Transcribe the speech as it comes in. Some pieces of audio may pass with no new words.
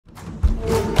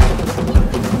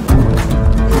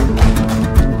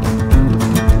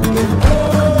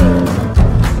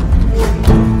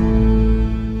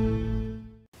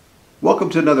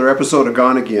Welcome to another episode of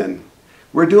Gonagain.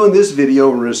 We're doing this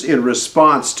video in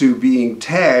response to being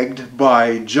tagged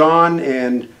by John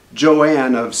and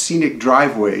Joanne of Scenic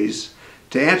Driveways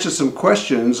to answer some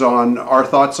questions on our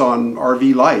thoughts on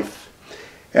RV life.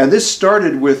 And this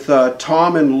started with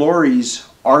Tom and Lori's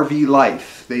RV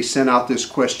life. They sent out this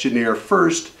questionnaire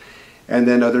first, and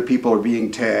then other people are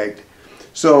being tagged.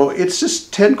 So it's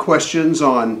just 10 questions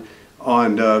on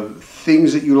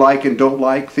things that you like and don't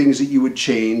like, things that you would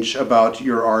change about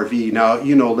your RV. Now,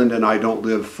 you know, Linda and I don't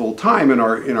live full-time in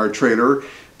our trailer,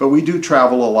 but we do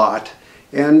travel a lot,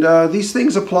 and these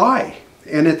things apply.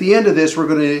 And at the end of this, we're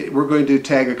going to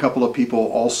tag a couple of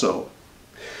people also.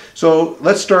 So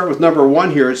let's start with number 1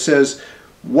 here. It says,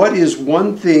 what is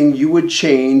one thing you would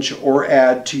change or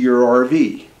add to your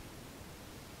RV?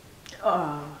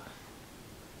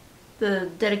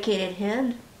 The dedicated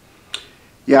head.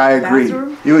 Yeah, I agree.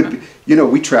 Bathroom? It would be, you know,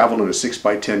 we travel in a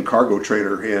 6x10 cargo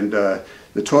trailer, and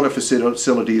the toilet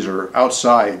facilities are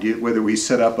outside. Whether we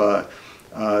set up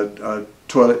a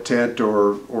toilet tent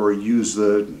or use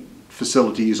the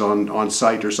facilities on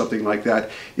site or something like that,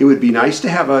 it would be nice to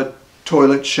have a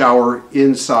toilet shower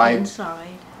inside.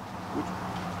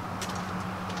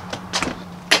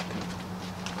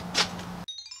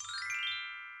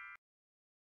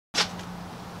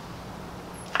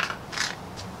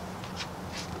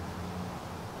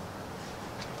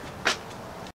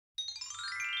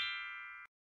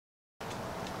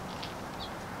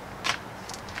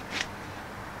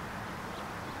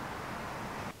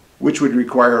 Which would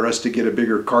require us to get a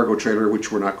bigger cargo trailer,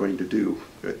 which we're not going to do.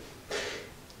 But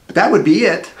that would be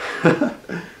it.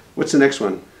 What's the next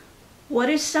one? What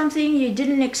is something you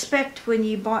didn't expect when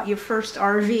you bought your first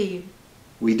RV?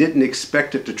 We didn't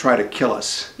expect it to try to kill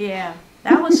us. Yeah,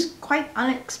 that was quite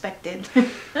unexpected.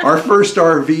 Our first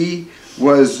RV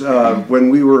was when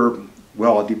we were,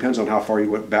 well, it depends on how far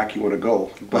back you want to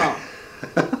go. But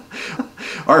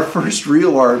our first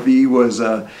real RV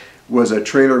was a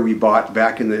trailer we bought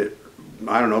back in the,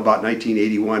 I don't know, about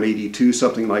 1981, 82,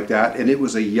 something like that. And it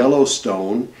was a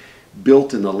Yellowstone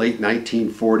built in the late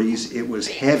 1940s. It was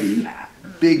heavy,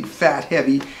 big, fat,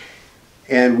 heavy.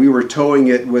 And we were towing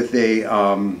it with a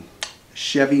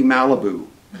Chevy Malibu.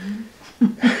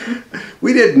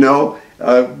 We didn't know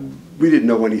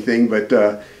anything,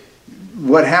 but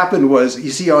what happened was,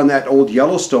 you see, on that old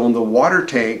Yellowstone, the water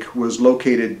tank was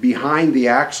located behind the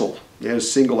axle. It has a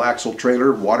single axle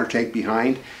trailer, water tank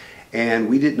behind, and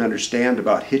we didn't understand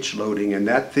about hitch loading, and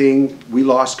that thing, we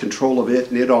lost control of it,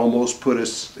 and it almost put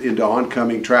us into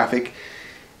oncoming traffic.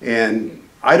 And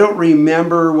I don't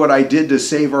remember what I did to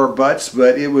save our butts,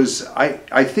 but it was,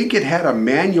 I think it had a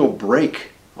manual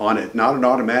brake on it, not an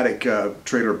automatic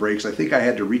trailer brakes. I think I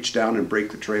had to reach down and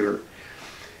brake the trailer.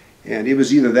 And it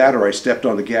was either that or I stepped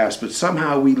on the gas, but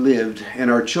somehow we lived, and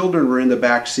our children were in the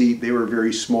back seat. They were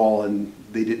very small, and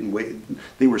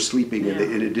they were sleeping,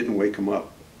 and it didn't wake them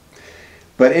up.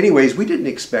 But anyways, we didn't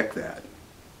expect that.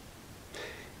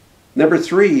 Number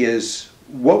 3 is,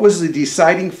 what was the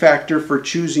deciding factor for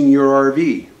choosing your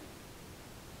RV?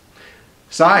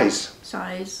 Size.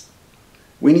 Size.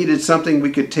 We needed something we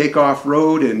could take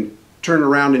off-road and turn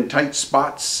around in tight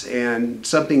spots, and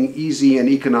something easy and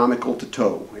economical to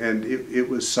tow, and it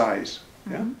was size.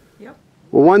 Yeah. Yep.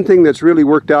 Well, one thing that's really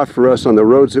worked out for us on the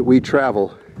roads that we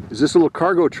travel is this little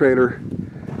cargo trailer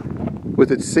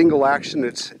with its single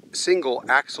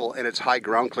axle and its high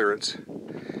ground clearance.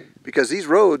 Because these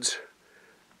roads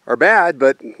are bad,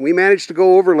 but we managed to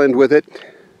go overland with it.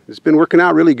 It's been working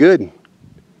out really good.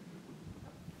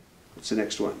 What's the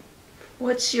next one?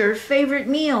 What's your favorite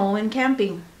meal when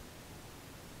camping?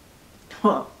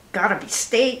 Well, gotta be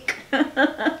steak.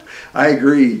 I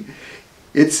agree.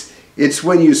 It's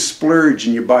when you splurge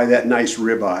and you buy that nice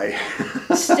ribeye.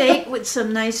 Steak with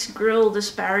some nice grilled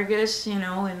asparagus, you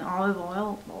know, and olive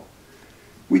oil.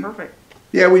 Well, perfect.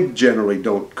 Yeah, we generally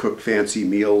don't cook fancy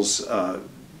meals.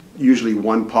 Usually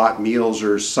one-pot meals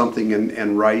or something,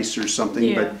 and rice or something.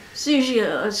 Yeah, but it's usually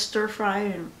a stir-fry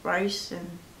and rice. And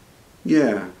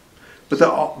yeah,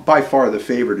 but by far the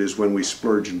favorite is when we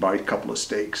splurge and buy a couple of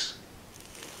steaks.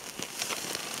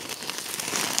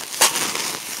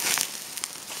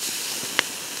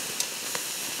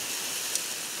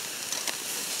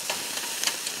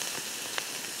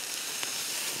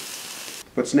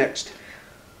 What's next?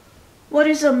 What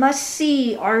is a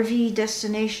must-see RV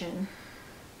destination?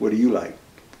 What do you like?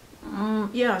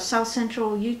 Yeah, South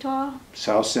Central Utah.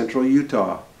 South Central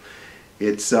Utah.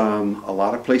 It's a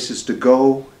lot of places to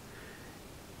go.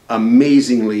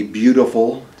 Amazingly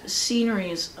beautiful. The scenery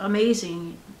is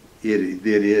amazing. It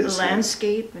is. The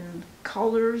landscape and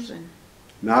colors and.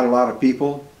 Not a lot of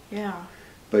people. Yeah.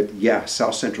 But yeah,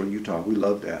 South Central Utah, we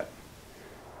love that.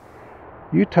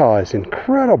 Utah is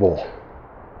incredible.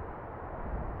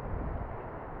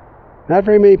 Not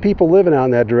very many people living out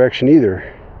in that direction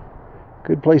either.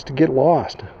 Good place to get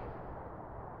lost.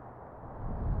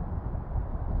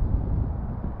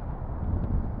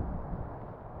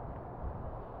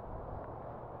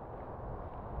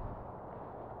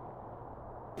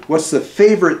 What's the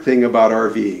favorite thing about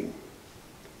RVing?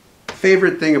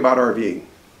 Favorite thing about RVing?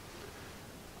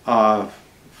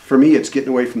 For me, it's getting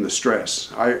away from the stress.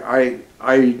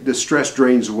 The stress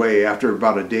drains away after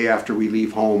about a day after we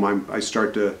leave home. I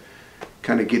start to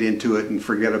kind of get into it and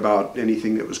forget about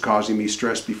anything that was causing me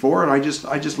stress before, and I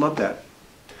just love that.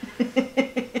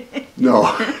 No,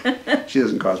 she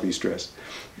doesn't cause me stress.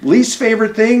 Least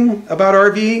favorite thing about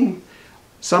RVing?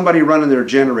 Somebody running their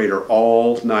generator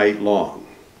all night long.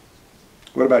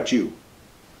 What about you?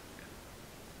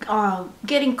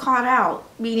 Getting caught out,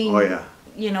 meaning, oh, yeah.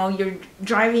 You know, you're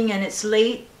driving and it's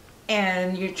late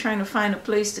and you're trying to find a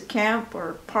place to camp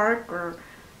or park or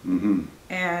and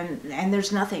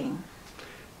there's nothing.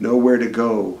 Nowhere to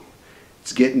go.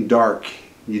 It's getting dark.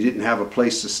 You didn't have a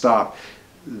place to stop.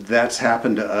 That's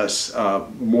happened to us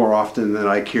more often than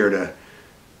I care to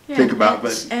think about.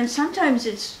 And sometimes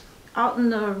it's out in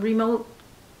the remote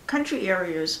country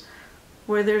areas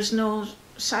where there's no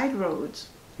side roads.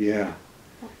 Yeah.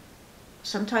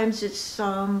 Sometimes it's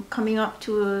coming up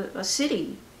to a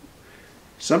city.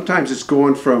 Sometimes it's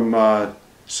going from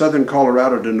southern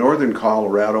Colorado to northern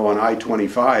Colorado on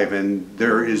I-25, and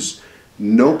there is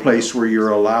no place where you're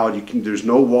allowed. There's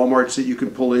no Walmarts that you can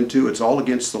pull into. It's all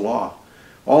against the law,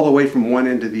 all the way from one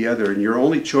end to the other. And your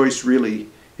only choice, really,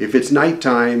 if it's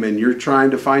nighttime and you're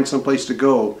trying to find some place to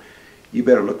go, you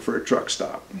better look for a truck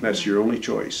stop. That's your only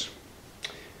choice.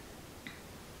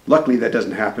 Luckily, that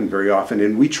doesn't happen very often,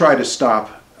 and we try to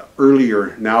stop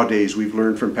earlier nowadays. We've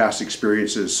learned from past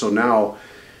experiences, so now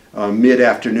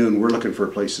mid-afternoon we're looking for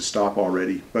a place to stop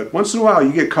already. But once in a while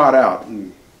you get caught out,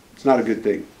 and it's not a good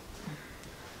thing.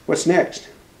 What's next?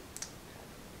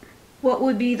 What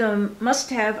would be the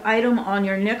must-have item on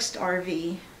your next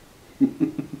RV? I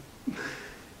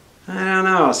don't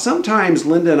know. Sometimes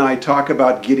Linda and I talk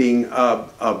about getting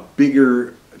a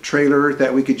bigger trailer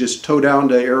that we could just tow down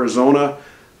to Arizona,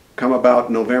 come about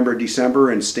November,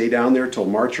 December, and stay down there till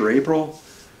March or April.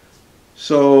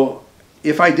 So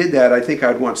if I did that, I think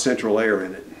I'd want central air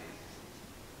in it.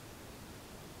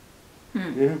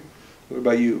 Yeah. What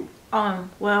about you?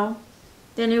 Well,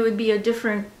 then it would be a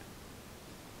different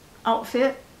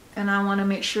outfit, and I want to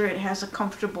make sure it has a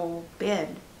comfortable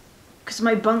bed, because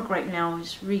my bunk right now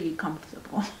is really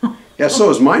comfortable. Yeah,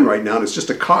 so is mine right now, and it's just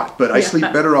a cot, but I sleep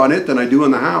better on it than I do in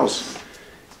the house.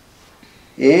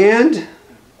 And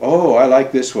oh, I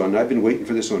like this one. I've been waiting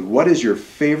for this one. What is your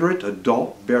favorite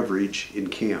adult beverage in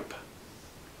camp?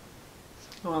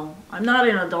 Well, I'm not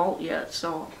an adult yet,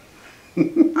 so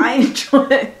I enjoy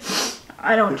it.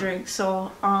 I don't drink,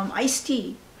 so iced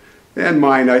tea. And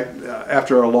mine,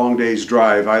 after a long day's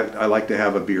drive, I like to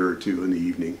have a beer or two in the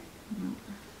evening.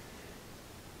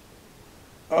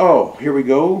 Oh, here we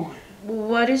go.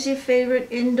 What is your favorite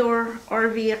indoor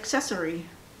RV accessory?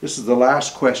 This is the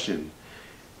last question.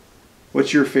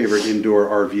 What's your favorite indoor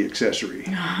RV accessory?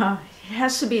 It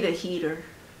has to be the heater.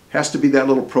 Has to be that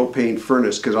little propane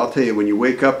furnace, because I'll tell you, when you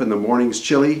wake up in the morning's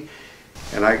chilly,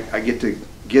 and I get to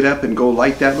get up and go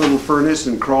light that little furnace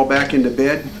and crawl back into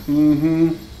bed,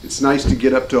 it's nice to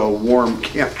get up to a warm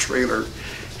camp trailer.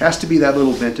 Has to be that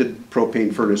little vented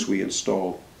propane furnace we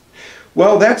installed.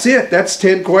 Well, that's it. That's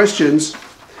 10 questions.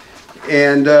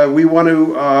 And we want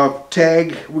to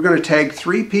we're going to tag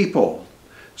 3 people.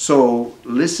 So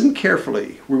listen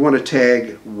carefully. We want to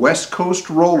tag West Coast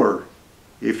Roller.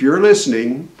 If you're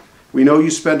listening, we know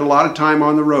you spend a lot of time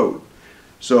on the road.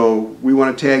 So we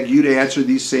want to tag you to answer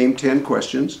these same 10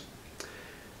 questions.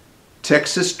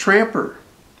 Texas Tramper.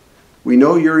 We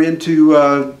know you're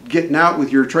into getting out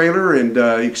with your trailer and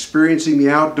experiencing the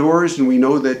outdoors, and we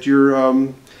know that you're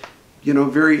you know,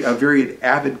 a very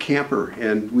avid camper,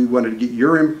 and we want to get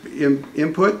your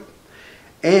input.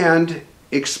 And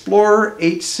Explorer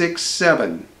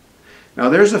 867. Now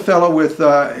there's a fellow with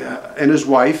and his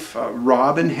wife,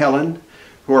 Rob and Helen,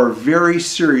 who are very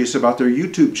serious about their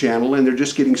YouTube channel, and they're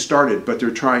just getting started, but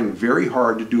they're trying very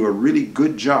hard to do a really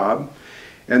good job,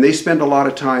 and they spend a lot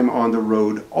of time on the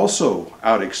road also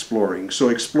out exploring. So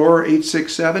Explorer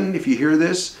 867, if you hear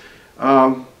this,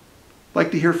 I'd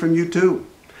like to hear from you too.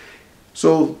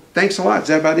 So thanks a lot. Is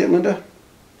that about it, Linda?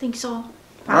 Think so. All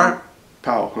right.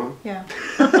 Pow, huh? Yeah.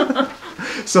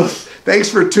 So thanks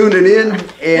for tuning in,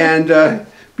 and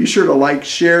be sure to like,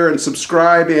 share, and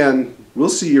subscribe, and we'll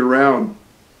see you around.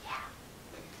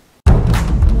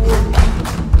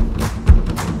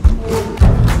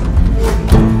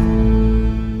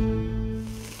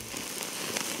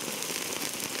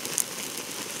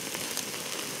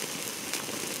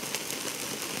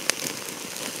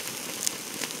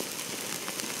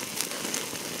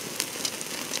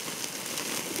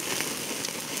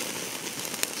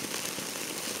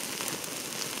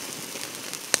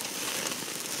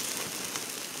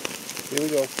 we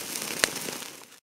go.